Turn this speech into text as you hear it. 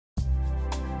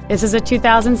This is a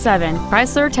 2007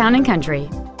 Chrysler Town & Country.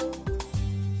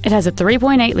 It has a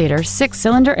 3.8-liter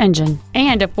 6-cylinder engine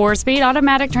and a 4-speed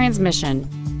automatic transmission.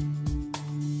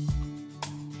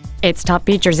 Its top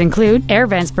features include air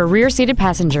vents for rear-seated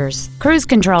passengers, cruise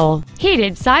control,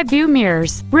 heated side view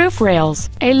mirrors, roof rails,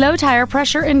 a low tire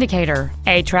pressure indicator,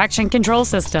 a traction control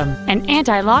system, an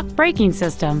anti-lock braking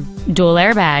system, dual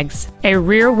airbags, a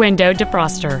rear window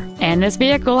defroster, and this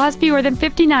vehicle has fewer than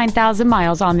 59,000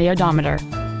 miles on the odometer.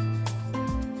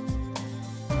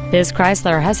 This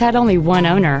Chrysler has had only one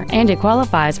owner and it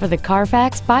qualifies for the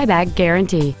Carfax buyback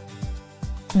guarantee.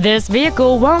 This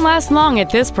vehicle won't last long at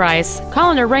this price.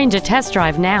 Call and arrange a test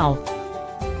drive now.